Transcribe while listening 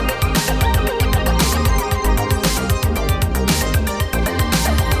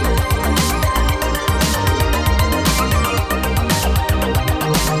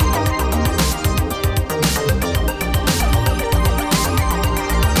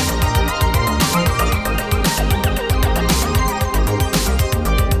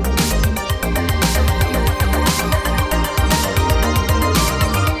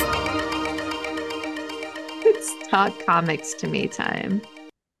Comics to Me time.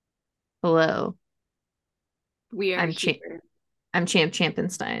 Hello, We are I'm here. I'm Champ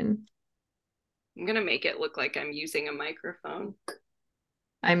Champenstein. I'm gonna make it look like I'm using a microphone.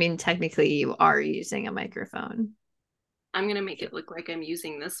 I mean, technically, you are using a microphone. I'm gonna make it look like I'm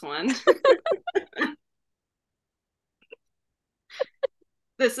using this one.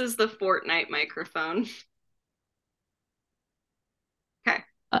 This is the Fortnite microphone. Okay,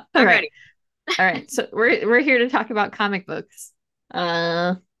 All I'm right, ready. all right. So we're here to talk about comic books.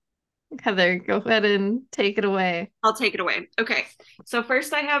 Uh, Heather, go ahead and take it away. I'll take it away. Okay, so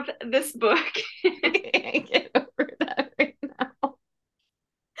first I have this book. I can't get over that right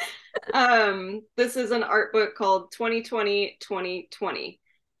now. This is an art book called 2020 2020.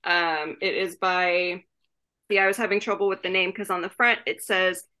 It is by, I was having trouble with the name because on the front it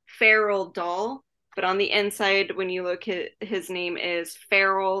says Feral Doll, but on the inside, when you look at his name is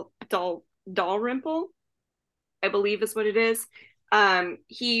Feral Dalrymple, I believe is what it is.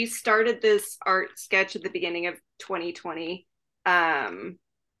 He started this art sketch at the beginning of 2020, um,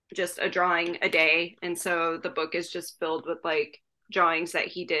 just a drawing a day, and so the book is just filled with like drawings that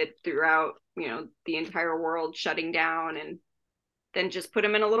he did throughout, the entire world shutting down, and then just put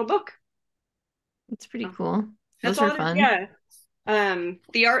them in a little book. It's pretty So cool. that's Those are all it is. fun. Yeah.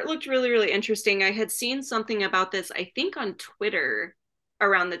 The art looked really, really interesting. I had seen something about this, I think, on Twitter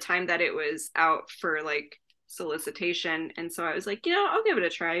around the time that it was out for like solicitation. And so I was like, I'll give it a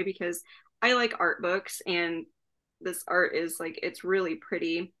try because I like art books and this art is like, it's really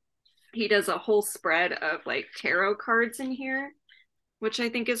pretty. He does a whole spread of like tarot cards in here, which I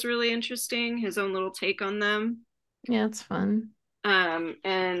think is really interesting, his own little take on them. Yeah, it's fun.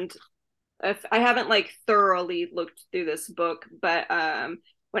 And if I haven't like thoroughly looked through this book, but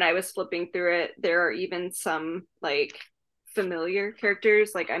when I was flipping through it, there are even some like familiar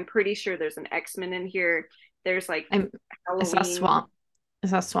characters. Like I'm pretty sure there's an X-Men in here. There's like I'm I saw Halloween. Swamp. I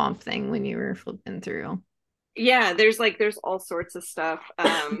saw Swamp Thing when you were flipping through. Yeah, there's all sorts of stuff.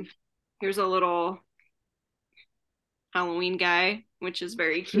 Here's a little Halloween guy, which is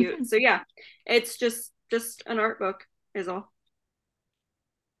very cute. Mhm. So yeah, it's just an art book is all.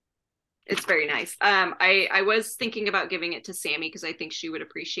 It's very nice. I was thinking about giving it to Sammy because I think she would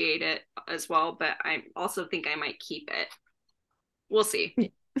appreciate it as well, but I also think I might keep it. We'll see.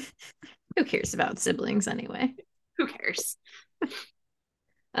 Who cares about siblings anyway? Who cares?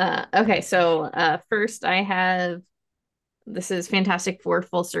 Okay, so first I have this is Fantastic Four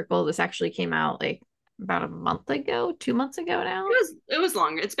Full Circle. This actually came out like about a month ago, 2 months ago now. It was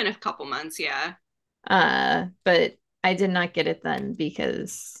longer. It's been a couple months, yeah. But I did not get it then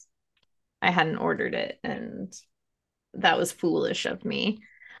because I hadn't ordered it, and that was foolish of me.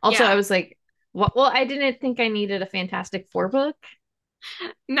 Also, I Yeah. was like, well, I didn't think I needed a Fantastic Four book.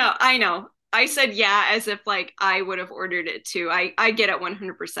 No, I know. I said yeah as if like I would have ordered it too. I get it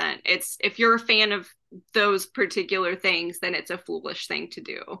 100%. It's if you're a fan of those particular things, then it's a foolish thing to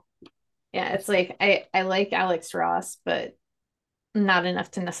do. Yeah, it's like I like Alex Ross, but not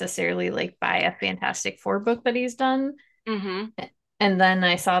enough to necessarily like buy a Fantastic Four book that he's done. Mm-hmm. And then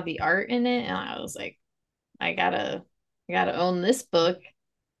I saw the art in it, and I was like, I gotta, I gotta own this book.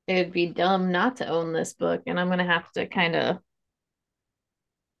 It'd be dumb not to own this book, and I'm gonna have to kind of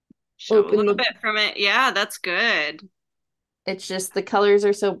Show a open little the. bit from it. Yeah, that's good. It's just the colors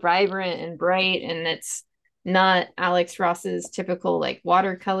are so vibrant and bright, and it's not Alex Ross's typical like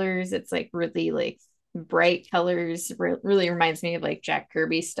watercolors. It's like really like bright colors. Really reminds me of like Jack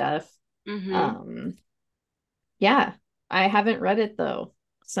Kirby stuff. Mm-hmm. Um, yeah, I haven't read it though,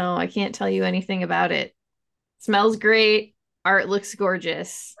 so I can't tell you anything about it. Smells great. Art looks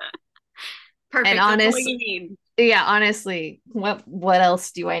gorgeous. And Perfect. That's all honest, you need. yeah, honestly, what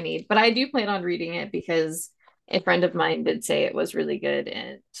else do I need? But I do plan on reading it because a friend of mine did say it was really good,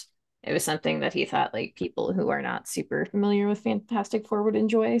 and it was something that he thought like people who are not super familiar with Fantastic Four would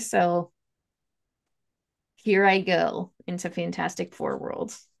enjoy. So here I go into Fantastic Four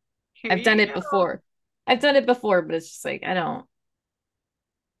world. Here I've done you it go. before. I've done it before, but it's just like I don't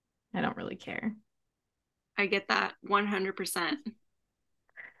really care. I get that 100%.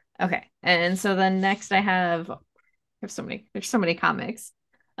 Okay. And so then next I have so many there's so many comics.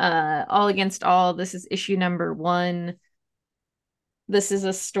 All Against All. This is issue number 1. This is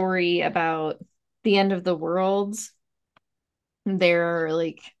a story about the end of the world. They're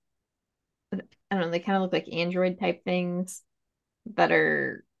like, I don't know, they kind of look like android type things that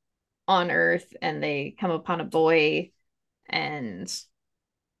are on Earth, and they come upon a boy, and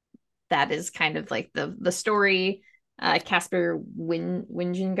that is kind of like the story. Casper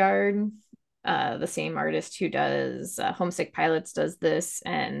Wingengard, the same artist who does Homesick Pilots, does this,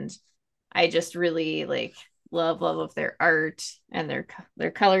 and I just really like. love their art and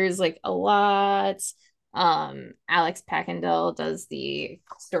their colors like a lot. Alex Packendell does the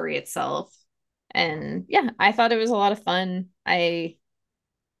story itself. And yeah, I thought it was a lot of fun. I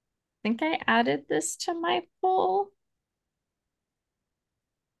think I added this to my poll.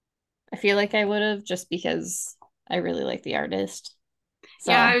 I feel like I would have just because I really like the artist.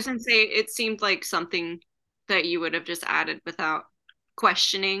 Yeah, I So was gonna say it seemed like something that you would have just added without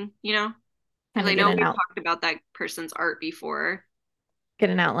questioning, you know? kind Because of I get know an we've out talked about that person's art before. get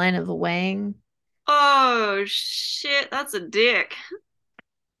an outline of the Wang. Oh shit, that's a dick.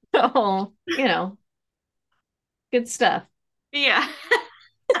 Oh, good stuff. Yeah.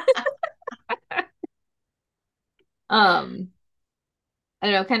 Um, I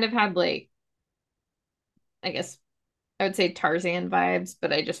don't know, kind of had like I guess I would say Tarzan vibes,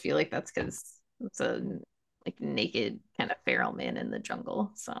 but I just feel like that's because it's a like naked kind of feral man in the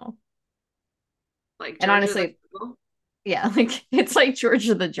jungle. So, Like and Georgia the honestly, Jungle. yeah, like it's like George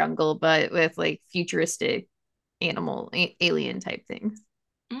of the Jungle, but with like futuristic alien type things.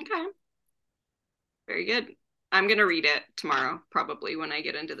 Okay, very good. I'm gonna read it tomorrow, probably when I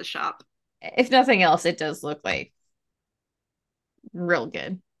get into the shop. If nothing else, it does look like real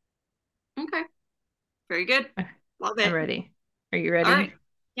good. Okay, very good. Love I'm it. ready. Are you All right. ready?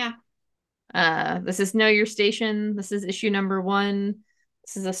 Yeah. This is Know Your Station. This is issue number 1.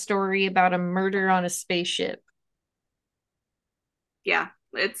 This is a story about a murder on a spaceship. Yeah.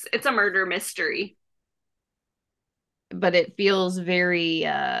 It's a murder mystery. But it feels very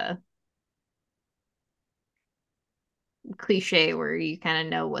cliche where you kind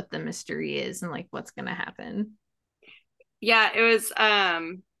of know what the mystery is and like what's going to happen. Yeah, it was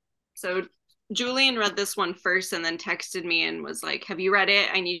so Julian read this one first and then texted me and was like, "Have you read it?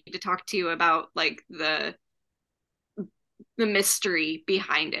 I need to talk to you about like the mystery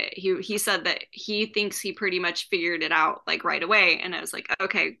behind it." He said that he thinks he pretty much figured it out like right away, and I was like,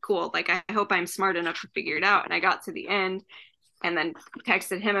 "Okay, cool. Like I hope I'm smart enough to figure it out." And I got to the end and then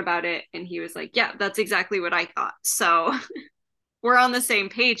texted him about it and he was like, "Yeah, that's exactly what I thought." So, we're on the same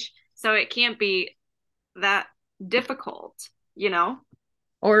page. So it can't be that difficult, you know?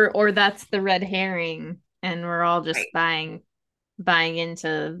 Or that's the red herring and we're all just Right. buying into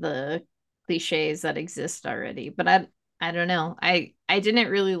the cliches that exist already. But I don't know. I didn't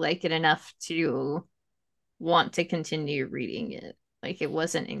really like it enough to want to continue reading it. Like it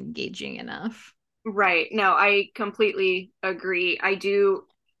wasn't engaging enough. Right. No, I completely agree.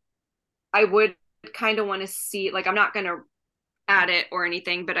 I would kind of want to see, like, I'm not going to add it or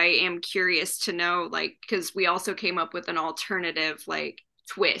anything, but I am curious to know, like, because we also came up with an alternative, like,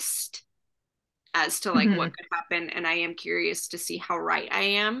 twist as to, like, what Mm-hmm. could happen. And I am curious to see how right I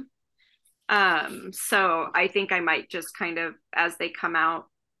am. So I think I might just kind of, as they come out,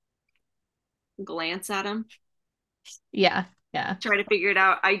 glance at them, Yeah, yeah. try to figure it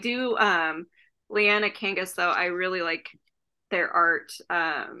out. I do, Leanna Kangas, though, I really like their art.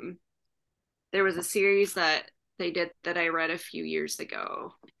 There was a series that they did that I read a few years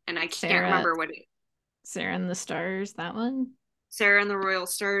ago, and I can't Sarah remember what it. Sarah and the Stars, that one. Sarah and the Royal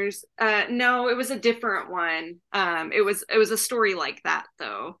Stars. No, it was a different one. It was a story like that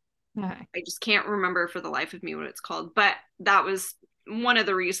though. Okay. I just can't remember for the life of me what it's called. But that was one of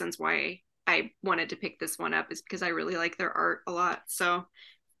the reasons why I wanted to pick this one up is because I really like their art a lot. So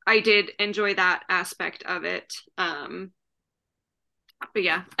I did enjoy that aspect of it. But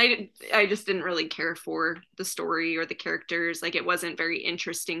yeah, I just didn't really care for the story or the characters. Like it wasn't very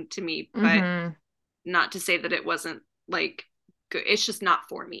interesting to me, but Mm-hmm. not to say that it wasn't like good. It's just not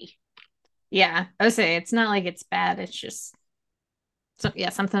for me. Yeah, I would say it's not like it's bad. It's just yeah,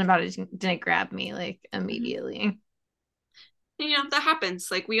 something about it didn't grab me like Mm-hmm. immediately. You know, that happens.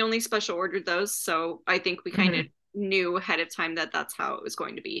 Like we only special ordered those, so I think we kind of Mm-hmm. knew ahead of time that that's how it was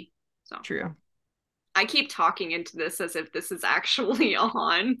going to be. So True. I keep talking into this as if this is actually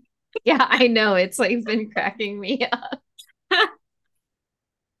on. Yeah, I know. It's like been cracking me up.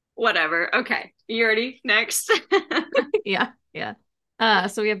 Whatever. Okay. You ready? Next. Yeah, yeah.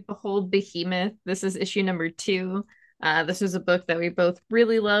 So we have Behold Behemoth. This is issue number 2. This was a book that we both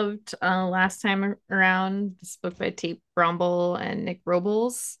really loved last time around. This book by Tate Bromble and Nick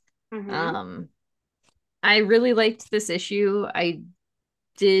Robles. Mm-hmm. Um, I really liked this issue. I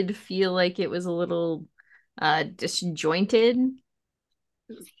did feel like it was a little disjointed.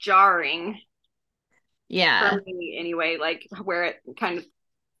 Jarring for Yeah. me anyway, like where it kind of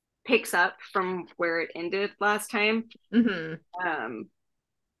picks up from where it ended last time. Hmm. Um,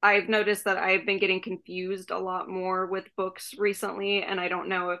 I've noticed that I've been getting confused a lot more with books recently, and I don't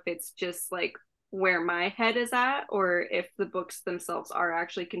know if it's just like where my head is at or if the books themselves are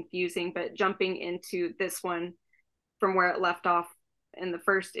actually confusing. But jumping into this one from where it left off in the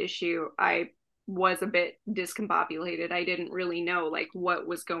first issue, I was a bit discombobulated. I didn't really know like what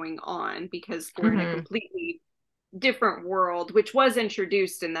was going on because we're in a Mm-hmm. completely different world, which was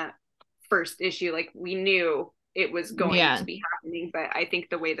introduced in that first issue. Like we knew it was going Yeah. to be happening, but I think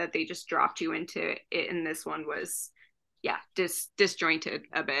the way that they just dropped you into it in this one was, yeah, disjointed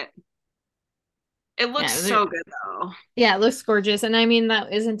a bit. It looks Yeah. so good though. Yeah, it looks gorgeous. And I mean,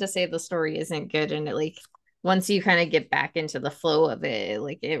 that isn't to say the story isn't good. And it like once you kind of get back into the flow of it,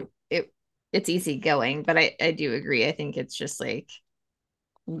 like it's easy going. But I do agree. I think it's just like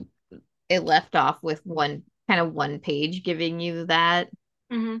it left off with one page giving you that.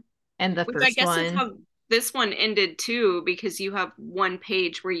 Mm-hmm. And the Which I first guess is one, how this one ended too, because you have one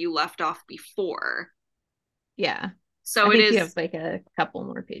page where you left off before. yeah. I So it think you have is, like a couple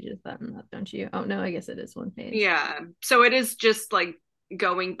more pages than that, don't you? Oh no, I guess it is one page. yeah. So it is just like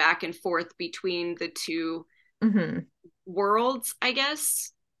going back and forth between the two Hmm. worlds, I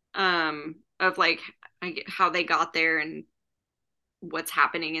guess, of like how they got there and what's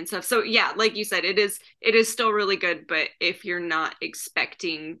happening and stuff. So yeah, like you said, it is still really good, but if you're not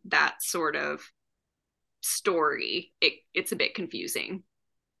expecting that sort of story, it's a bit confusing.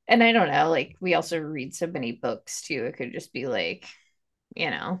 And I don't know, like we also read so many books too. It could just be like, you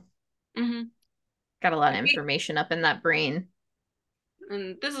know, Mm-hmm. got a lot of information up in that brain.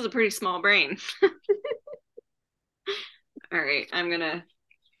 And this is a pretty small brain. All right, I'm gonna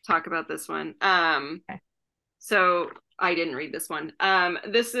talk about this one. Okay. So I didn't read this one.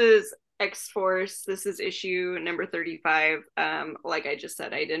 This is X Force. This is issue number 35. Like I just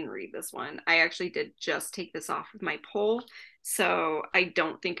said, I didn't read this one. I actually did just take this off of my poll. So I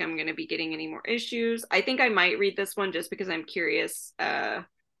don't think I'm going to be getting any more issues. I think I might read this one just because I'm curious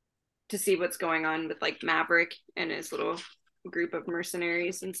to see what's going on with like Maverick and his little group of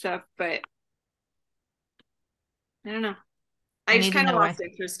mercenaries and stuff. But I don't know. I I just need to kind of know why. lost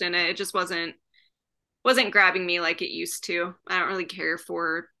interest in it. It just wasn't grabbing me like it used to. I don't really care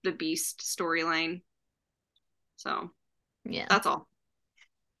for the Beast storyline. So Yeah. that's all.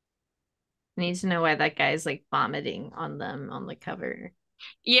 I need to know why that guy's like vomiting on them on the cover.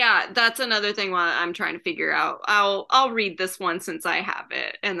 Yeah, that's another thing while I'm trying to figure out. I'll read this one since I have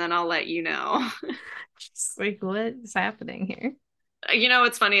it and then I'll let you know. Just like what is happening here? You know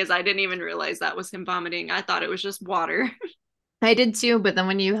what's funny is I didn't even realize that was him vomiting. I thought it was just water. I did too, but then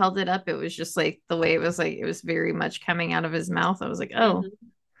when you held it up, it was just like the way it was like it was very much coming out of his mouth. I was like, oh, Mm-hmm.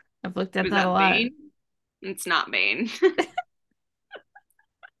 I've looked at Was that a that lot. Bane? It's not Bane.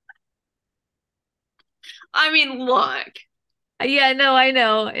 I mean, look. Yeah, no, I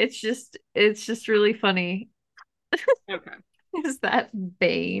know. It's just really funny. Okay. Is that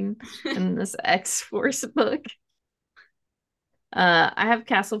Bane in this X-Force book? I have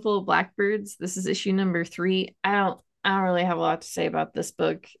Castle Full of Blackbirds. This is issue number 3. I don't really have a lot to say about this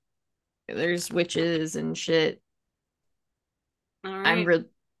book. There's witches and shit. All I'm right. real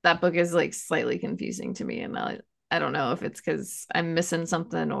That book is like slightly confusing to me, and I don't know if it's because I'm missing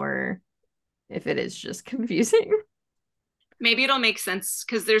something or if it is just confusing. Maybe it'll make sense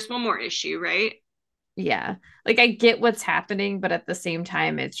because there's one more issue, right? Yeah. Like I get what's happening, but at the same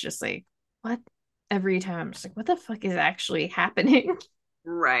time, it's just like, what? Every time I'm just like, what the fuck is actually happening?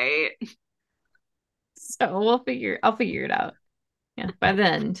 Right. So I'll figure it out. Yeah, by the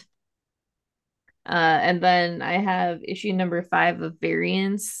end. And then I have issue number 5 of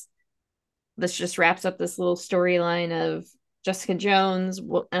Variants. This just wraps up this little storyline of Jessica Jones.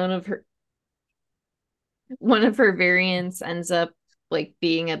 One of her variants ends up like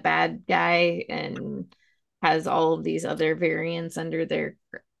being a bad guy and has all of these other variants under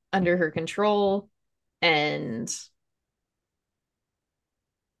her control, and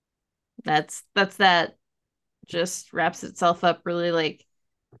that's that. Just wraps itself up really like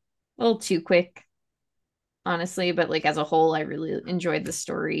a little too quick, honestly, but like as a whole I really enjoyed the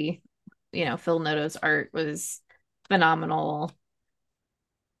story. Phil Noto's art was phenomenal.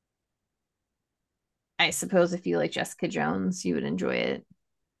 I suppose if you like Jessica Jones you would enjoy it.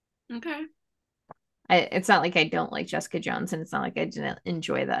 Okay. It's not like I don't like Jessica Jones, and it's not like I didn't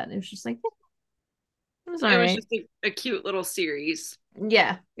enjoy that. It was just like it was all It was right. just a cute little series.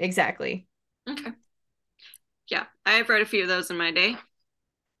 Yeah, exactly. Okay. Yeah, I've read a few of those in my day.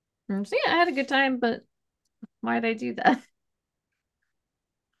 So yeah, I had a good time, but why did I do that?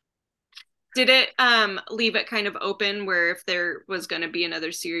 Did it leave it kind of open where if there was going to be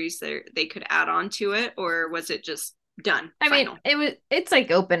another series there they could add on to it, or was it just done, I mean, final? it's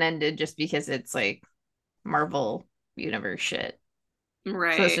like open ended just because it's like Marvel universe shit.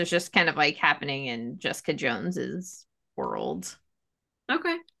 So this Right. is just kind of like happening in Jessica Jones's world.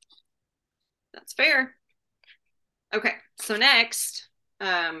 Okay. That's fair. Okay. So next,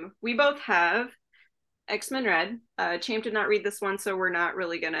 we both have X-Men Red. Champ did not read this one, so we're not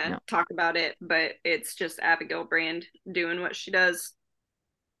really gonna No. talk about it, but it's just Abigail Brand doing what she does,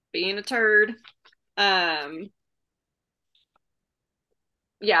 being a turd. Um,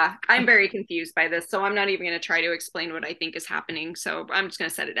 yeah, I'm very confused by this, so I'm not even gonna try to explain what I think is happening. So I'm just gonna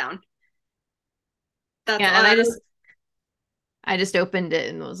set it down. That's Yeah, all. and I just opened it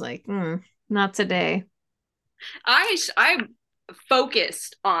and was like, not today. I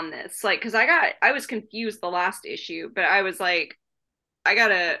focused on this, like, because I was confused the last issue, but I was like, I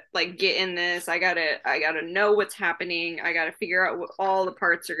gotta like get in this. I gotta know what's happening. I gotta figure out what all the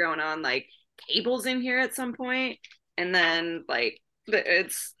parts are going on. Like Cable's in here at some point, and then like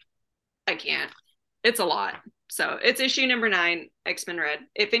it's I can't. It's a lot. So it's issue number 9, X-Men Red.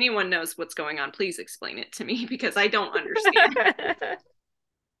 If anyone knows what's going on, please explain it to me because I don't understand.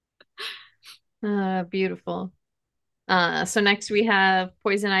 Beautiful. So next we have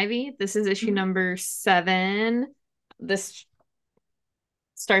Poison Ivy. This is issue number 7. This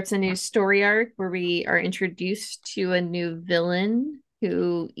starts a new story arc where we are introduced to a new villain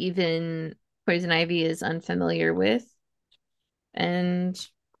who even Poison Ivy is unfamiliar with. And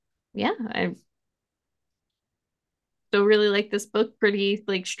yeah, I still really like this book. Pretty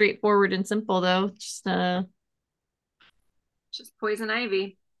like straightforward and simple though. Just Poison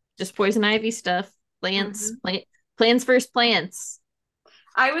Ivy. Just Poison Ivy stuff. Mm-hmm. Plants versus plants.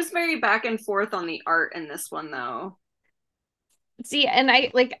 I was very back and forth on the art in this one though. See, and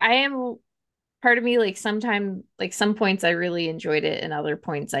I am part of me like sometimes like some points I really enjoyed it and other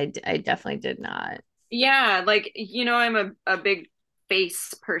points I definitely did not. Yeah, like I'm a big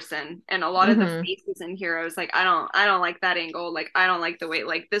face person, and a lot of the Hmm. faces in here I was like, I don't like that angle. Like I don't like the way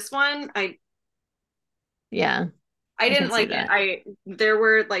like this one. Yeah, I I can didn't see like it. that. I There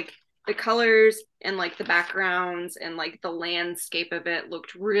were like the colors and like the backgrounds and like the landscape of it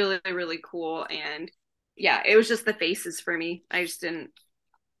looked really really cool, and yeah, it was just the faces for me. I just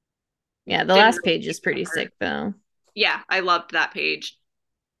Yeah, the didn't last really page is take it pretty apart. sick though. Yeah, I loved that page.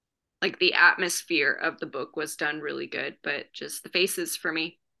 Like the atmosphere of the book was done really good, but just the faces for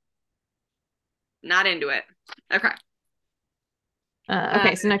me, not into it. Okay.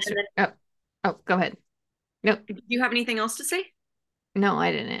 Okay, so next And then, go ahead. Nope. do you have anything else to say? No,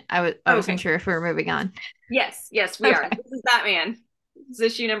 I didn't. I wasn't Okay. sure if we were moving on. Yes, yes, we are. Okay. This is Batman. This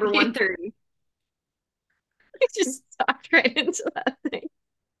is issue number I 130. just talked right into that thing.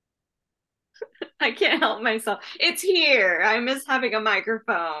 I can't help myself. It's here. I miss having a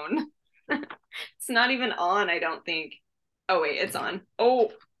microphone. It's not even on, I don't think. Oh, wait, it's on.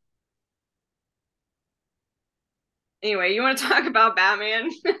 Oh, anyway, you want to talk about Batman?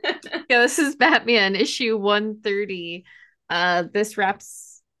 Yeah, this is Batman issue 130. This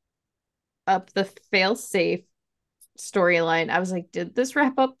wraps up the failsafe storyline. I was like, did this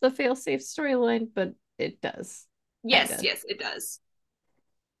wrap up the failsafe storyline? But it does. Yes, Kinda. yes, it does.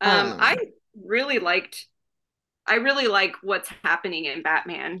 I Um, really liked I really like what's happening in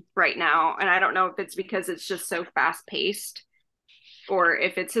Batman right now. And I don't know if it's because it's just so fast paced or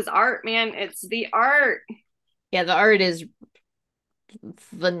if it's his art, man. It's the art. yeah, the art is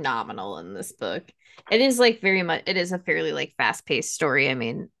phenomenal in this book. It is like very much it is a fairly like fast-paced story. I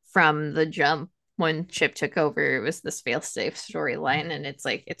mean, from the jump when Chip took over, it was this fail-safe storyline, and it's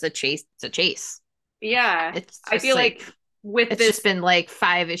like it's a chase. Yeah. It's I just feel like like with it's just this, been like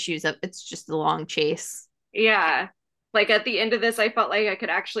 5 issues of it's just a long chase. yeah. Like at the end of this, I felt like I could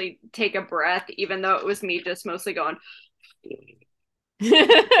actually take a breath, even though it was me just mostly going,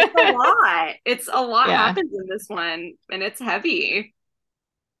 it's a lot. It's a lot Yeah. happens in this one, and it's heavy.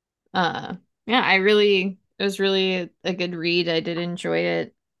 Uh yeah, it was really a good read. I did enjoy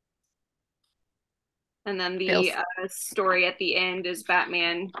it. And then the Feels story at the end is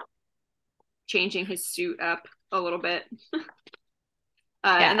Batman changing his suit up a little bit.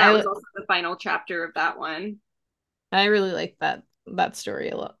 yeah, And that was also the final chapter of that one. I really like that story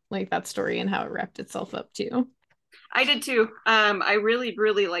a lot. Like that story and how it wrapped itself up too. I did too. I really,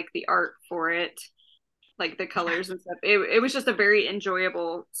 really like the art for it, like the Yeah. colors and stuff. It was just a very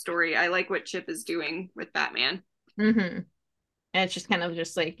enjoyable story. I like what Chip is doing with Batman. Mm-hmm. And it's just kind of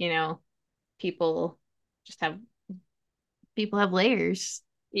just like, people just have people have layers.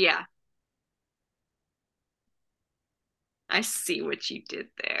 Yeah, I see what you did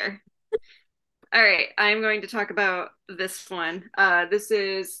there. All right, I'm going to talk about this one. This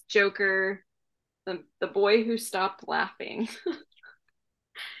is Joker, the boy who stopped laughing.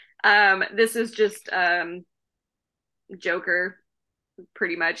 This is just Joker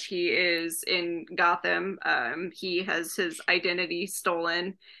pretty much. He is in Gotham. He has his identity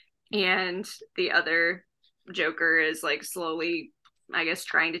stolen, and the other Joker is like slowly, I guess,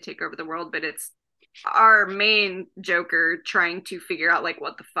 trying to take over the world, but it's our main Joker trying to figure out like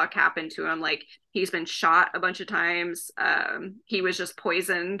what the fuck happened to him. Like he's been shot a bunch of times. He was just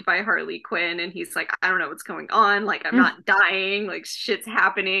poisoned by Harley Quinn, and he's like, I don't know what's going on. Like I'm not dying. Like shit's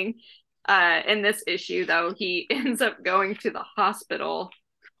happening. In this issue, though, he ends up going to the hospital.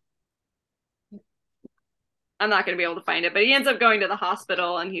 I'm not going to be able to find it, but he ends up going to the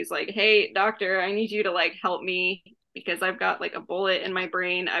hospital and he's like, hey, doctor, I need you to like help me because I've got like a bullet in my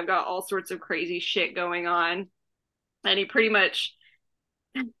brain. I've got all sorts of crazy shit going on. And he pretty much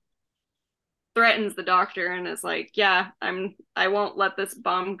threatens the doctor and is like, yeah, I won't let this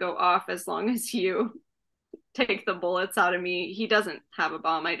bomb go off as long as you take the bullets out of me. He doesn't have a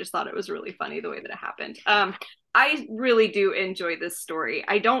bomb. I just thought it was really funny the way that it happened. I really do enjoy this story.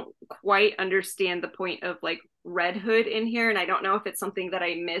 I don't quite understand the point of like Red Hood in here, and I don't know if it's something that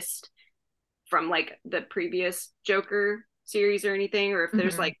I missed from like the previous Joker series or anything, or if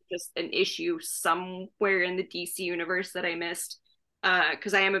there's like just an issue somewhere in the DC universe that I missed.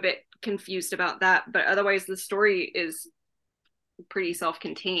 Because I am a bit confused about that, but otherwise the story is pretty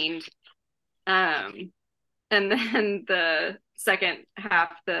self-contained. And then the second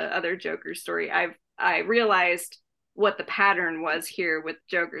half, the other Joker story, I realized what the pattern was here with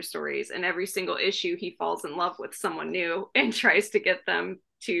Joker stories. And every single issue, he falls in love with someone new and tries to get them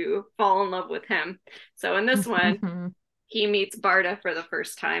to fall in love with him. So in this one, he meets Barda for the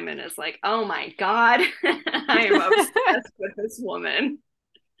first time and is like, oh my God, I am obsessed with this woman.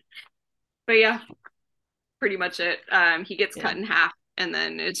 But yeah, pretty much it. He gets cut in half and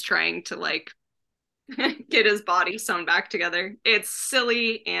then is trying to like get his body sewn back together. It's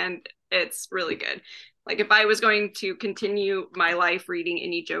silly and it's really good. Like if I was going to continue my life reading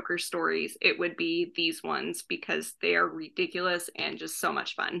any Joker stories, it would be these ones because they are ridiculous and just so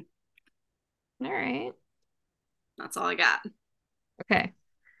much fun. All right. That's all I got. Okay.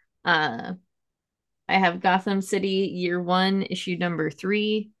 I have Gotham City Year One, issue number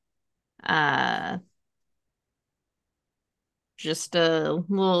 3. Just a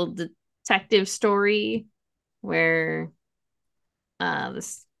little detective story where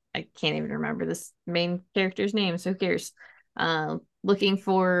this I can't even remember this main character's name, so who cares? Looking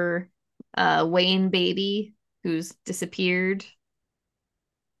for Wayne Beatty, who's disappeared.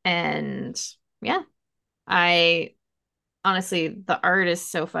 And yeah, I honestly, the art is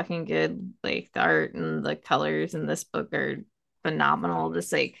so fucking good. Like the art and the colors in this book are phenomenal.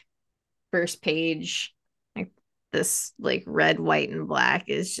 This like first page, like this like red, white, and black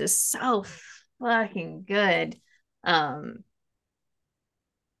is just so fucking good.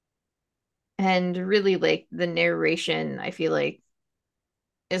 And really like the narration, I feel like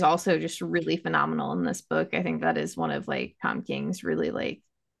is also just really phenomenal in this book. I think that is one of like Tom King's really like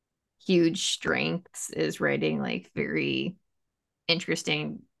huge strengths is writing like very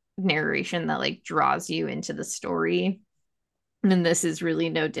interesting narration that like draws you into the story. And this is really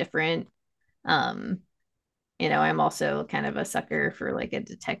no different. Um, I'm also kind of a sucker for like a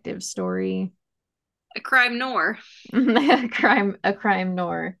detective story. A crime noir. a crime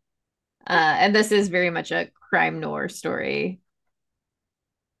noir. And this is very much a crime noir story.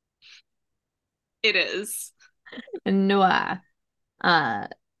 It is. Noir. Uh,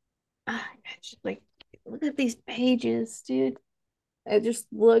 like look at these pages, dude. It just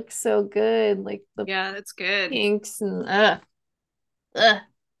looks so good. Like the Yeah, it's good. pinks and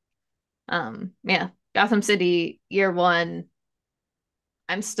yeah. Gotham City Year One.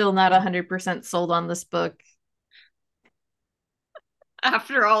 I'm still not 100% sold on this book.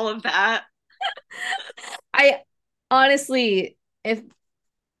 After all of that. I honestly, if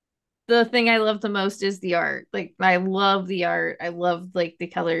the thing I love the most is the art. Like I love the art. I love like the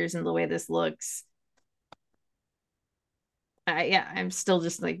colors and the way this looks. Yeah, I'm still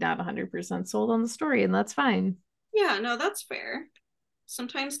just like not 100% sold on the story, and that's fine. Yeah, no, that's fair.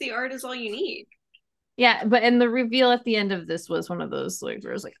 Sometimes the art is all you need. Yeah, but and the reveal at the end of this was one of those like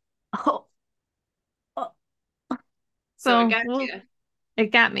where I was like, oh, oh. So it So got well, you.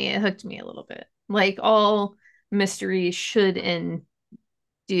 it got me. It hooked me a little bit. Like all mysteries should and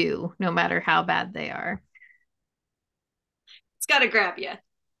do, no matter how bad they are. It's got to grab you.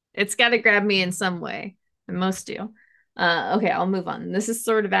 It's got to grab me in some way, and most do. Okay, I'll move on. This is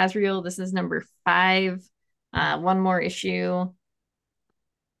Sword of Azrael. This is number 5. One more issue.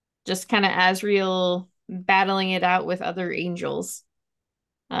 Just kind of Azrael battling it out with other angels,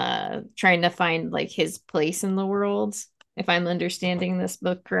 trying to find like his place in the world. If I'm understanding this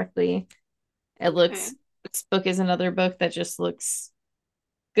book correctly, it looks Okay. this book is another book that just looks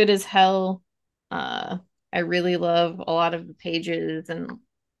good as hell. Uh, I really love a lot of the pages, and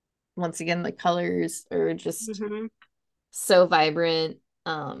once again, the colors are just Mm-hmm. so vibrant.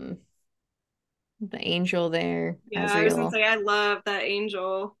 The angel there, Yeah, I was gonna Azrael. say I love that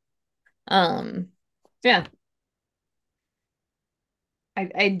angel. Um, yeah,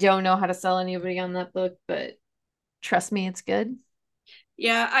 I don't know how to sell anybody on that book, but trust me, it's good.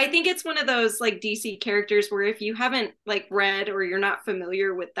 Yeah, I think it's one of those like DC characters where if you haven't like read or you're not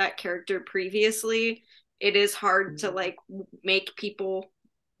familiar with that character previously, it is hard to like make people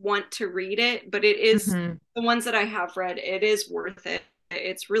want to read it, but it is Hmm. the ones that I have read, it is worth it.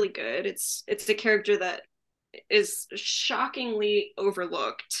 It's really good. It's a character that is shockingly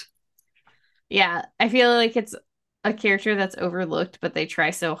overlooked. Yeah, I feel like it's a character that's overlooked, but they try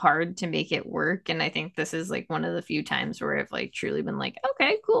so hard to make it work. And I think this is like one of the few times where I've like truly been like,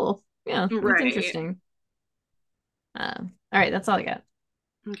 okay, cool. Yeah, that's Right. interesting. All right, that's all I got.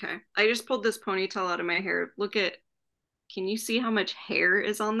 Okay. I just pulled this ponytail out of my hair. Look at, can you see how much hair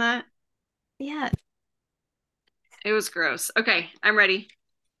is on that? Yeah. It was gross. Okay, I'm ready.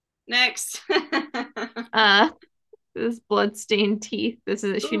 Next. Uh, this bloodstained teeth. This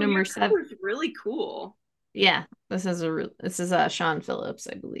is issue Oh, your number 7. cover's really cool. Yeah, this is Sean Phillips,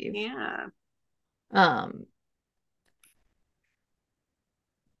 I believe. Yeah. Um,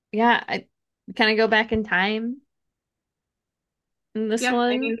 yeah, I kind of go back in time in this Yeah, I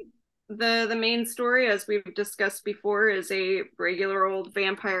one. mean the main story, as we've discussed before, is a regular old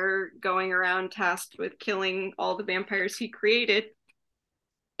vampire going around tasked with killing all the vampires he created,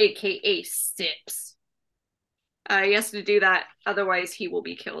 aka Sips. He has to do that, otherwise he will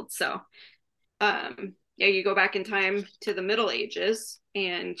be killed. So, yeah, you go back in time to the Middle Ages,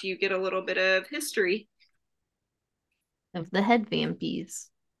 and you get a little bit of history. Of the head vampies.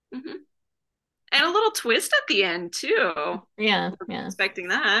 Mm-hmm. And a little twist at the end too. Yeah, yeah. Expecting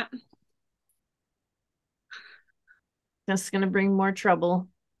that. Just gonna bring more trouble.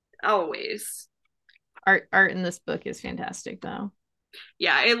 Always. Art in this book is fantastic though.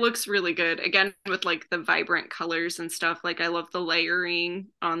 Yeah, it looks really good. Again, with like the vibrant colors and stuff. Like I love the layering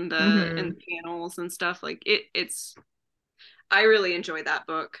on the in Hmm. the panels and stuff. Like it's I really enjoy that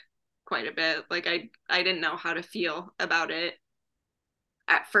book quite a bit. Like I didn't know how to feel about it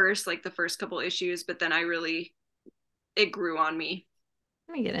at first, like the first couple issues, but then I really it grew on me.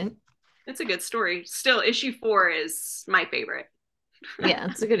 I get it. It's a good story. Still, issue 4 is my favorite. Yeah,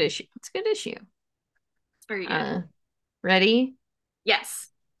 it's a good issue. It's a good issue. It's very good. Uh, ready? Yes.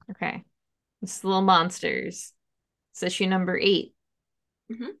 Okay. It's Little Monsters. It's issue number 8.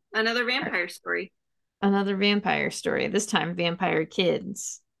 Another All right. vampire story. Another vampire story. This time, vampire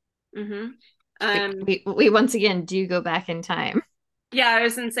kids. Mm-hmm. Like, Um, we once again do go back in time. Yeah, I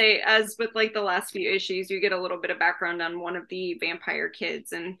was gonna say, as with like the last few issues, you get a little bit of background on one of the vampire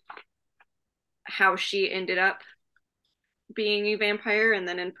kids and how she ended up being a vampire, and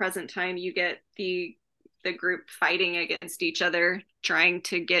then in present time, you get the group fighting against each other, trying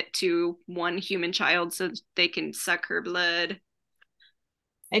to get to one human child so they can suck her blood.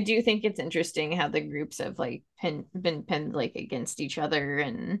 I do think it's interesting how the groups have like been pinned like against each other,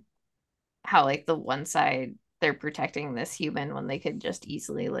 and how like the one side they're protecting this human when they could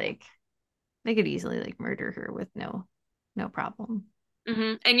easily like murder her with no problem.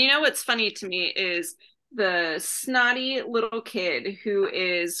 And you know what's funny to me is the snotty little kid who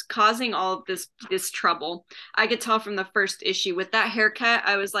is causing all of this trouble. I could tell from the first issue with that haircut.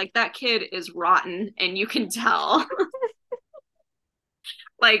 I was like, that kid is rotten, and you can tell.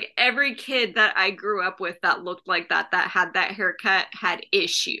 Like every kid that I grew up with that looked like that had that haircut had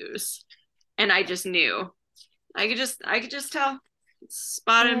issues, and I just knew. I could just tell.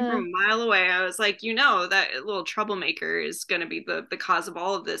 Spot him Uh, from a mile away. I was like, you know, that little troublemaker is going to be the cause of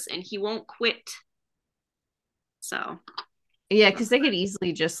all of this, and he won't quit. So, yeah, because they could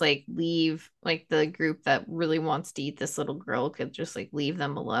easily just like leave like the group that really wants to eat this little girl could just like leave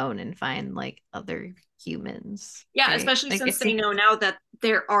them alone and find like other humans, yeah, right? especially Like I since they see. know now that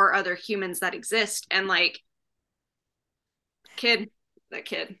there are other humans that exist, and like, kid, that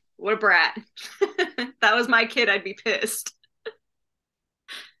kid, what a brat. That was my kid, I'd be pissed.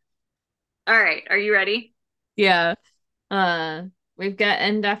 All right, are you ready? Yeah. Uh, we've got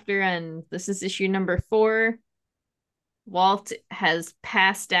End After End. This is issue number 4. Walt has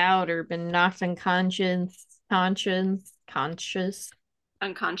passed out or been knocked conscious,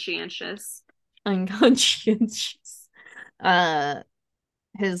 Unconscientious. unconscious. Uh,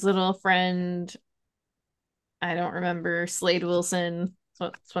 his little friend, I don't remember, Slade Wilson,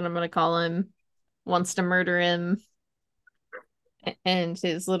 that's what I'm gonna call him, wants to murder him, and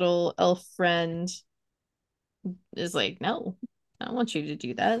his little elf friend is like, no. I don't want you to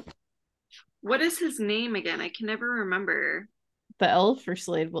do that. What is his name again? I can never remember. The elf or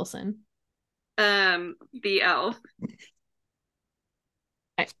Slade Wilson? The elf.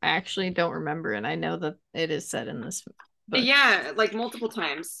 I actually don't remember, and I know that it is said in this book. Yeah, like multiple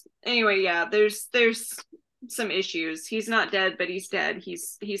times. Anyway, yeah, there's some issues. He's not dead, but he's dead.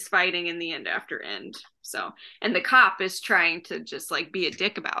 He's fighting in the end after end. So, and the cop is trying to just like be a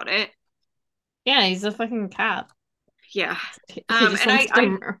dick about it. Yeah, he's a fucking cop. Yeah. He just And wants I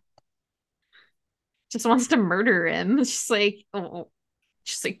to just wants to murder him. It's just like, oh,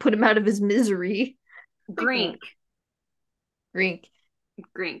 just like put him out of his misery. Like, Grink. Grink.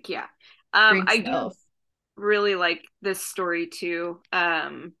 Grink, yeah. Grink's I the do elf. really like this story too.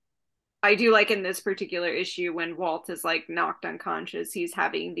 I do like in this particular issue when Walt is like knocked unconscious, he's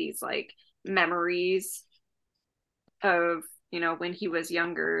having these like memories of, when he was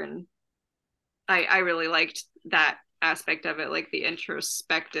younger. And I really liked that aspect of it, like the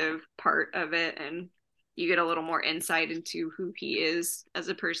introspective part of it. And you get a little more insight into who he is as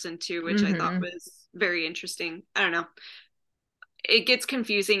a person too, which I thought Mm-hmm. was very interesting. I don't know. It gets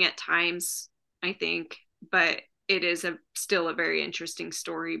confusing at times, I think, but it is still a very interesting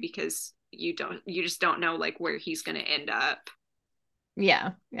story because you just don't know like where he's going to end up.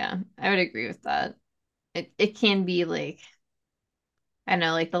 Yeah, yeah, I would agree with that. It can be like, I don't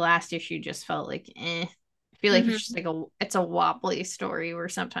know, like the last issue just felt like I feel like it's just Mm-hmm. like it's a wobbly story where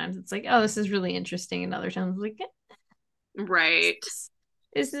sometimes it's like, oh, this is really interesting, and other times like, is Right. this,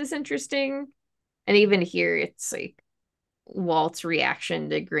 is this interesting? And even here, it's like Walt's reaction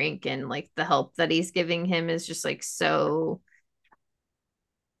to Grink and like the help that he's giving him is just like so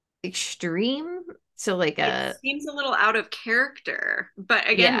extreme. So like It a seems a little out of character, but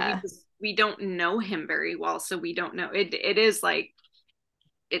again, yeah. we don't know him very well, so we don't know. It is like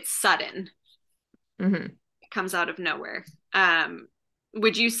it's sudden. Mm-hmm. It comes out of nowhere. Um,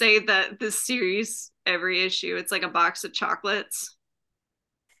 would you say that this series, every issue, it's like a box of chocolates?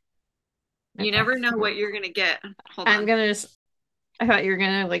 You Okay. never know what you're gonna get. Hold I'm on. gonna just I thought you were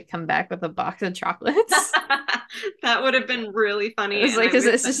gonna like come back with a box of chocolates. That would have been really I funny, was and like, I is wish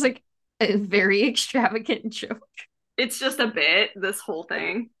this that just like a very extravagant joke? it's just a bit, this whole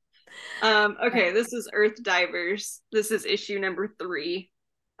thing. Okay, this is Earth Divers. This is issue number 3.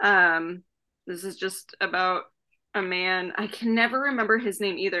 Um, this is just about a man. I can never remember his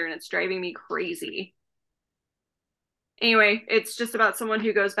name either, and it's driving me crazy. Anyway, it's just about someone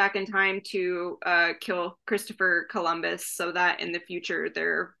who goes back in time to kill Christopher Columbus so that in the future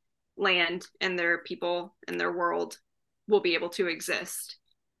their land and their people and their world will be able to exist.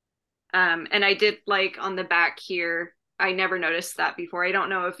 And I did like on the back here, I never noticed that before. I don't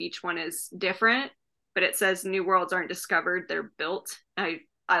know if each one is different, but it says new worlds aren't discovered, they're built. I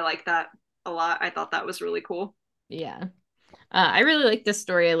like that a lot. I thought that was really cool. Yeah. I really like this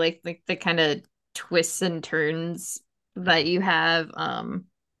story. I like the kind of twists and turns that you have.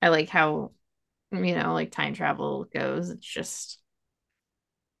 I like how, like time travel goes. It's just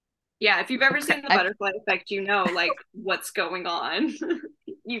Yeah, if you've ever seen the I, butterfly effect, you know like what's going on.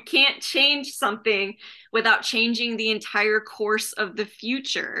 You can't change something without changing the entire course of the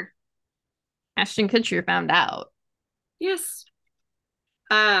future. Ashton Kutcher found out. Yes.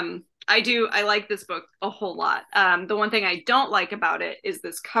 I like this book a whole lot. The one thing I don't like about it is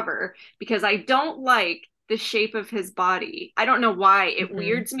this cover because I don't like the shape of his body. I don't know why. It Mm-hmm.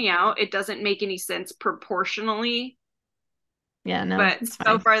 weirds me out. It doesn't make any sense proportionally, Yeah, no, but it's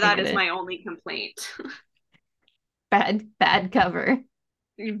so fine. far I that get is it. my only complaint. Bad cover.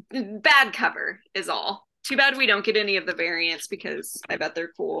 Bad cover is all. Too bad we don't get any of the variants because I bet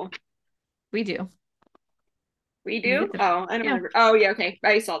they're cool. We do. We We do? get the Oh, I don't yeah. remember. Oh, yeah, okay.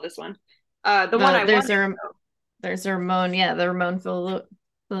 I saw this one. The one The I wanted. there's a Ramon, yeah, the Ramon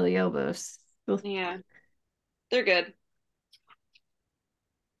Filiobos. Yeah, they're good.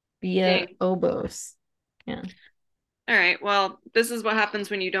 Via Dang. Obos. Yeah. All right. Well, this is what happens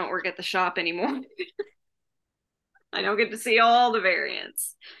when you don't work at the shop anymore. I don't get to see all the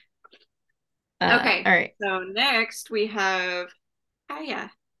variants. Okay. All right. So next we have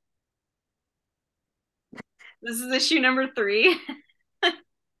Kaya. This is issue number 3.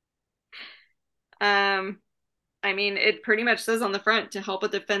 um, I mean, it pretty much says on the front to help a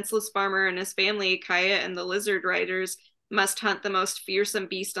defenseless farmer and his family, Kaya and the lizard riders must hunt the most fearsome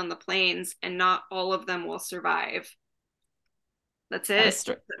beast on the plains, and not all of them will survive. That's The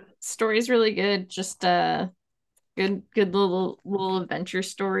it. story's really good. Just good little adventure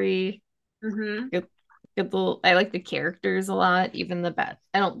story. Mm-hmm. Good good little I like the characters a lot, even the bad.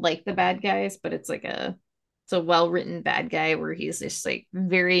 I don't like the bad guys, but it's a well-written bad guy where he's just like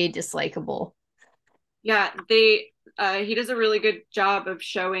very dislikable. Yeah, they He does a really good job of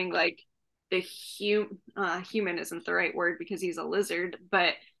showing like the human isn't the right word because he's a lizard,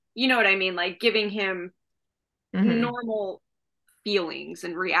 but you know what I mean, like giving him Mm-hmm. normal feelings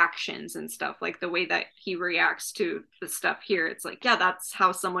and reactions and stuff, like the way that he reacts to the stuff here. It's like, yeah, that's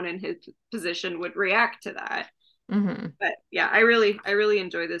how someone in his position would react to that. Mm-hmm. But yeah, I really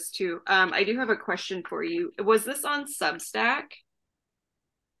enjoy this too. I do have a question for you. Was this on Substack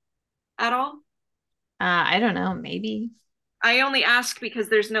at all? I don't know, maybe. I only ask because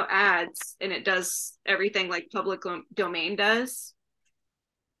there's no ads and it does everything like public domain does.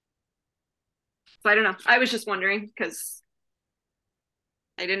 So I don't know. I was just wondering because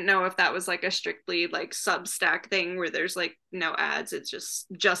I didn't know if that was like a strictly like Substack thing where there's like no ads. It's just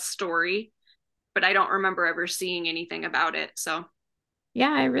story. But I don't remember ever seeing anything about it. So Yeah,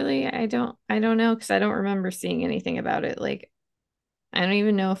 I don't know because I don't remember seeing anything about it. Like, I don't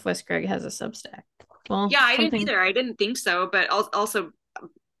even know if Wes Craig has a Substack. Well, yeah, I didn't something either. I didn't think so. But also,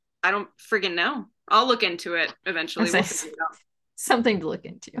 I don't friggin' know. I'll look into it I eventually. say We'll figure it out. something to look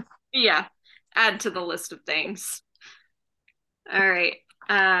into. Yeah, add to the list of things. All right.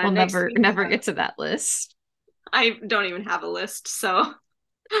 We'll Next never we never have, get to that list. I don't even have a list, so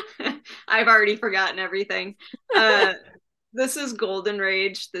I've already forgotten everything. Uh, this is Golden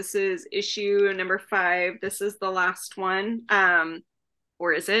Rage. This is issue number 5. This is the last one.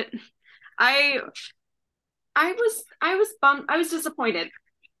 Or is it? I I was bummed. I was disappointed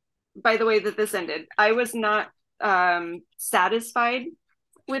by the way that this ended. I was not satisfied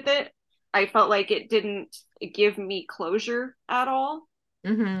with it. I felt like it didn't give me closure at all.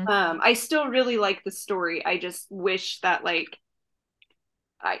 Mm-hmm. I still really like the story. I just wish that like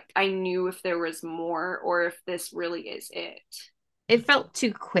I knew if there was more or if this really is it. It felt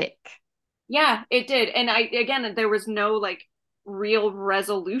too quick. Yeah, it did. And I again there was no like real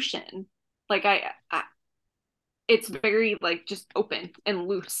resolution. Like I it's very like just open and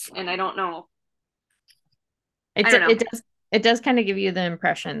loose and I don't know. I It don't know. it does it does kind of give you the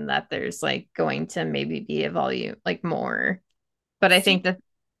impression that there's like going to maybe be a volume like more. But See,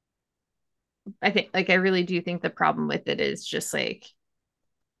 I think like I really do think the problem with it is just like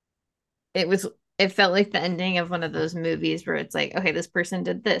it was it felt like the ending of one of those movies where it's like, okay, this person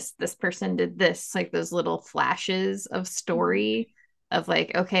did this, like those little flashes of story of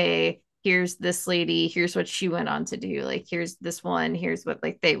like, okay, here's this lady, here's what she went on to do, like here's this one, here's what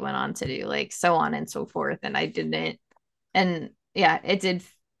like they went on to do, like so on and so forth. And I didn't, and yeah, it did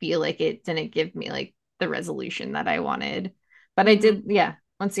feel like it didn't give me like the resolution that I wanted. But I mm-hmm. did, yeah.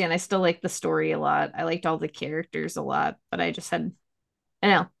 Once again, I still like the story a lot. I liked all the characters a lot, but I just had I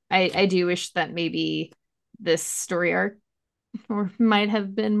know. I do wish that maybe this story arc or might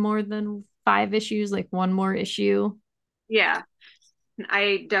have been more than 5 issues, like one more issue. Yeah,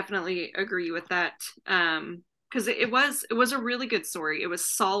 I definitely agree with that. Because it was a really good story. It was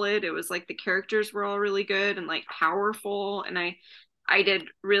solid. It was like the characters were all really good and like powerful, and I did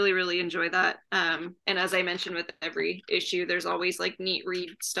really enjoy that. And as I mentioned with every issue, there's always like neat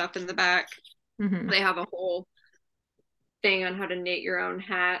read stuff in the back. Hmm. They have a whole thing on how to knit your own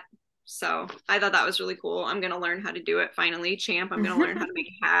hat. So I thought that was really cool. I'm gonna learn how to do it finally, champ. I'm gonna learn how to make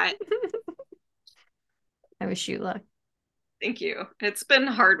a hat. I wish you luck. Thank you. It's been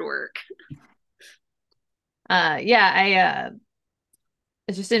hard work. Yeah,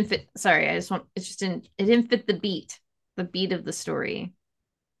 it just didn't fit. Sorry, it didn't fit the beat of the story.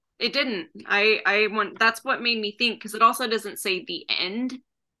 It didn't. I want that's what made me think because it also doesn't say the end.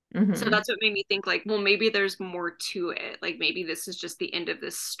 So Hmm. that's what made me think like, well, maybe there's more to it. Like maybe this is just the end of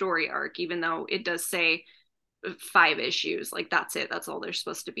this story arc, even though it does say 5 issues. Like that's it. That's all they're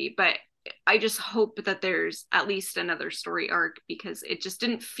supposed to be. But I just hope that there's at least another story arc because it just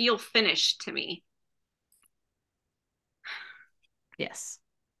didn't feel finished to me. Yes.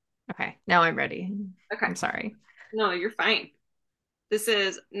 Okay, now I'm ready. Okay. I'm sorry. No, you're fine. This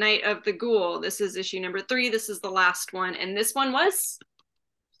is Night of the Ghoul. This is issue number 3. This is the last one. And this one was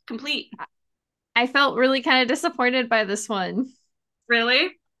complete. I felt really kind of disappointed by this one.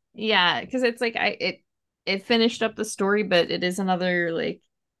 Really? Yeah, because it's like it finished up the story, but it is another like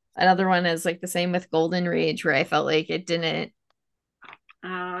another one is like the same with Golden Rage where I felt like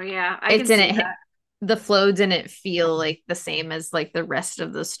Oh, yeah. I it can see didn't hit that. the flow didn't feel like the same as like the rest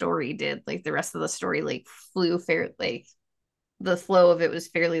of the story did. Like the rest of the story like flew fair like the flow of it was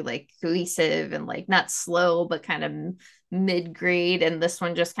fairly like cohesive and like not slow but kind of mid grade, and this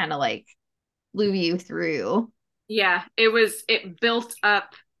one just kind of like flew you through. Yeah, it built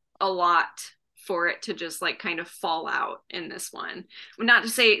up a lot for it to just like kind of fall out in this one. Not to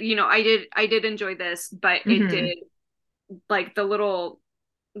say, I did enjoy this, but it Hmm. did like the little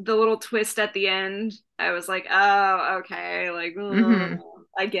the little twist at the end, I was like, oh, okay, like Mm-hmm.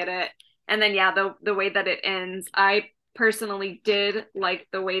 I get it. And then yeah, the way that it ends, I personally did like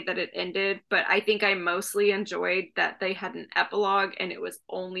the way that it ended, but I think I mostly enjoyed that they had an epilogue and it was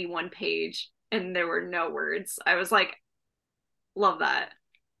only one page and there were no words. I was like, love that.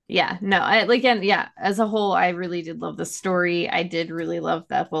 Yeah, no, I like, and yeah, as a whole, I really did love the story. I did really love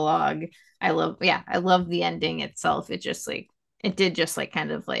the epilogue. I love the ending itself. It just like, it did just like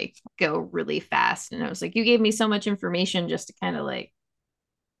kind of like go really fast. And it was like, you gave me so much information just to kind of like,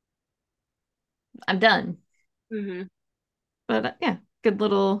 I'm done. Mm-hmm. But yeah, good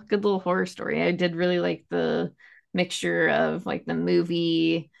little horror story. I did really like the mixture of like the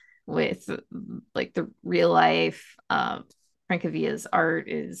movie with like the real life. Francovia's art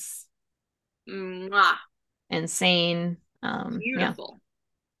is Mwah. insane. Yeah, Beautiful.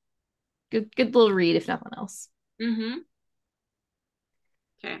 good little read if nothing else. Mm-hmm.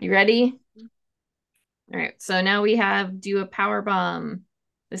 Okay. You ready? All right. So now we have do a power bomb.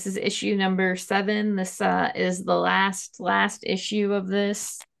 This is issue number 7. This is the last issue of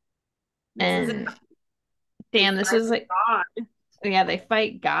this. This is it. And They damn, this fight was like, God. yeah, they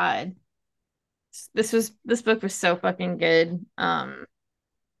fight God. This book was so fucking good.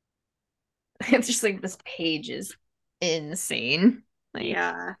 It's just like this page is insane. Like,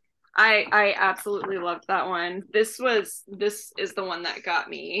 Yeah. I absolutely loved that one. This is the one that got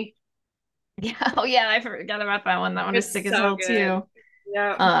me. yeah, oh yeah, I forgot about that one. That one is sick It's as so hell good. too.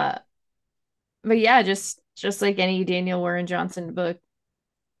 Yeah. Uh, but yeah, just like any Daniel Warren Johnson book,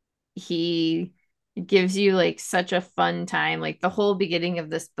 he gives you like such a fun time. Like the whole beginning of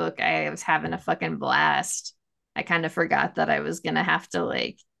this book, I was having a fucking blast. I kind of forgot that I was gonna have to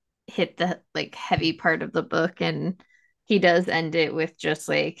like hit the like heavy part of the book, and he does end it with just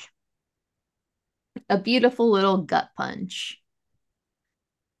like a beautiful little gut punch.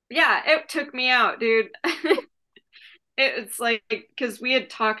 Yeah, it took me out, dude. It's like because we had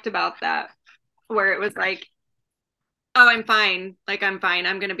talked about that where it was like, oh, I'm fine. Like I'm fine.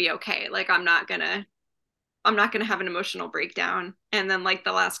 I'm gonna be okay. Like I'm not gonna have an emotional breakdown. And then like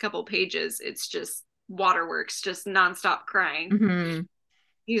the last couple pages, it's just waterworks, just nonstop crying. Mm-hmm.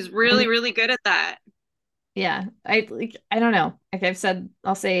 He's really, And really good at that. yeah, I like I don't know. Like I've said,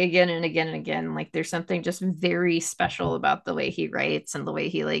 I'll say again and again and again, like there's something just very special about the way he writes and the way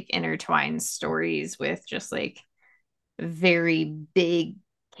he like intertwines stories with just like very big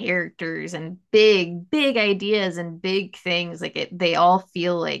characters and big ideas and big things. Like it they all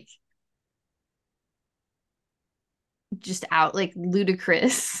feel like just out like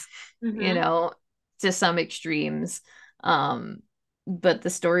ludicrous, you Mm-hmm. know, to some extremes. But the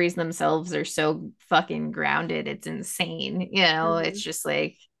stories themselves are so fucking grounded. It's insane. You know, Mm-hmm. it's just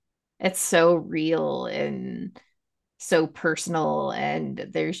like it's so real and so personal, and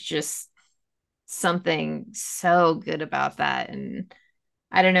there's just something so good about that. And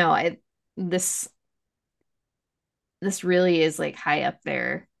I don't know, I this this really is like high up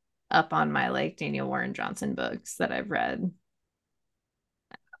there, up on my like Daniel Warren Johnson books that I've read.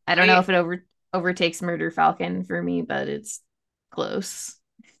 I don't know I if it overtakes Murder Falcon for me, but it's close.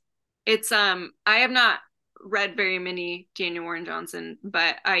 It's I have not read very many Daniel Warren Johnson,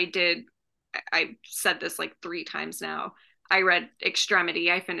 but I did I said this like 3 times now. I read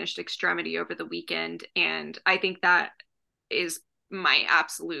Extremity. I finished Extremity over the weekend and I think that is my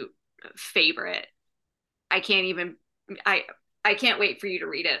absolute favorite. I can't even I I can't wait for you to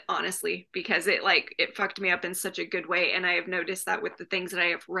read it honestly because it fucked me up in such a good way and I have noticed that with the things that I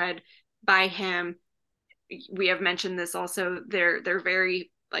have read by him. We have mentioned this also, they're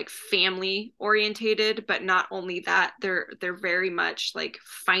very like family orientated, but not only that, they're very much like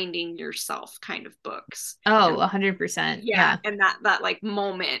finding yourself kind of books. Oh, And 100%. yeah, Yeah. and that like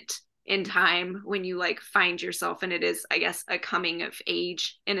moment in time when you like find yourself, and it is, I guess, a coming of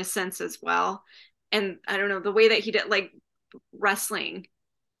age in a sense as well. And I don't know, the way that he did like wrestling,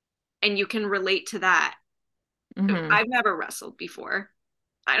 and you can relate to that. Hmm. I've never wrestled before.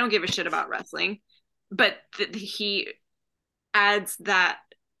 I don't give a shit about wrestling, but he adds that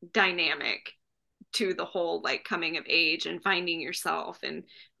dynamic to the whole like coming of age and finding yourself and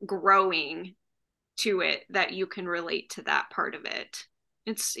growing to it, that you can relate to that part of it.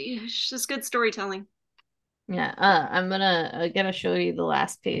 It's just good storytelling. Yeah. I gotta show you the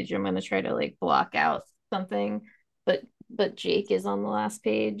last page. I'm gonna try to like block out something, but Jake is on the last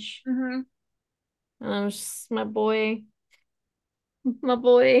page. Mm-hmm. Just my boy, my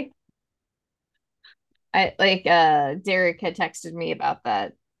boy. I like Derek had texted me about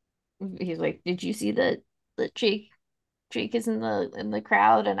that. He's like, "Did you see that Jake is in the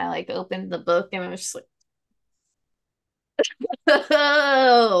crowd?" And I like opened the book and I was just like,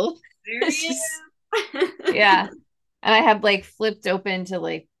 no. There It's he just, is. yeah. And I had like flipped open to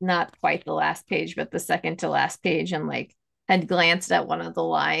like not quite the last page, but the second to last page, and like had glanced at one of the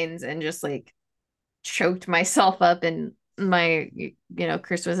lines and just like choked myself up. And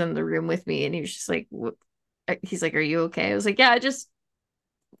Chris was in the room with me, and he was just like, he's like, "Are you okay?" I was like, "Yeah, I just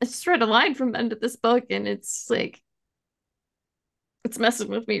read a line from the end of this book, and it's like it's messing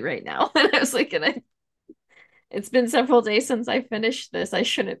with me right now." And I was like, it's been several days since I finished this. I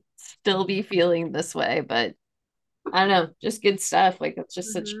shouldn't still be feeling this way, but I don't know, just good stuff. Like it's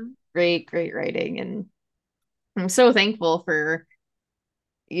just such Mhm. great, great writing. And I'm so thankful for,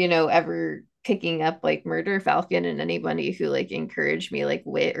 ever picking up like Murder Falcon, and anybody who like encouraged me, like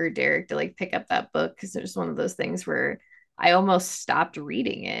Wit or Derek, to like pick up that book, because it was one of those things where I almost stopped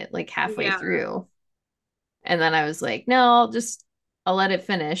reading it like halfway Yeah, through. And then I was like, no, I'll let it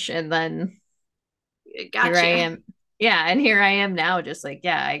finish. And then here I gotcha. am. Yeah, and here I am now, just like,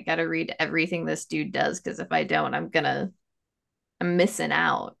 yeah, I gotta read everything this dude does, because if I don't, I'm missing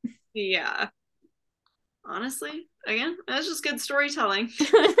out. Yeah, honestly, again, that's just good storytelling.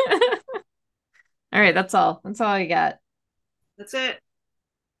 All right, that's all. That's all I got. That's it.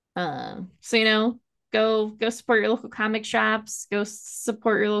 So go support your local comic shops, go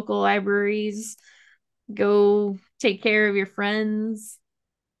support your local libraries, go take care of your friends,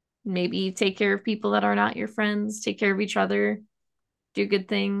 maybe take care of people that are not your friends, take care of each other, do good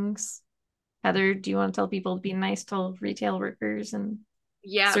things. Heather, do you want to tell people to be nice to retail workers and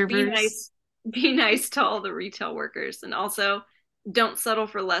Yeah, be servers? nice. Be nice to all the retail workers, and also don't settle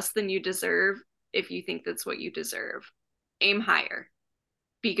for less than you deserve if you think that's what you deserve. Aim higher.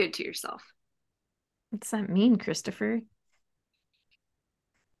 Be good to yourself. What's that mean, Christopher?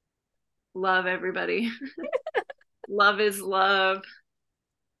 Love everybody. Love is love.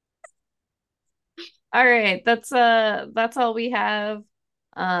 All right, that's all we have.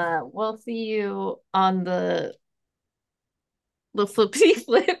 We'll see you on the flippy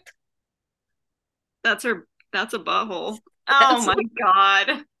flip. That's her. That's a butthole. Oh That's my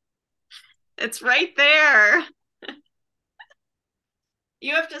God. It's right there.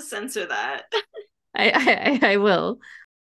 You have to censor that. I will.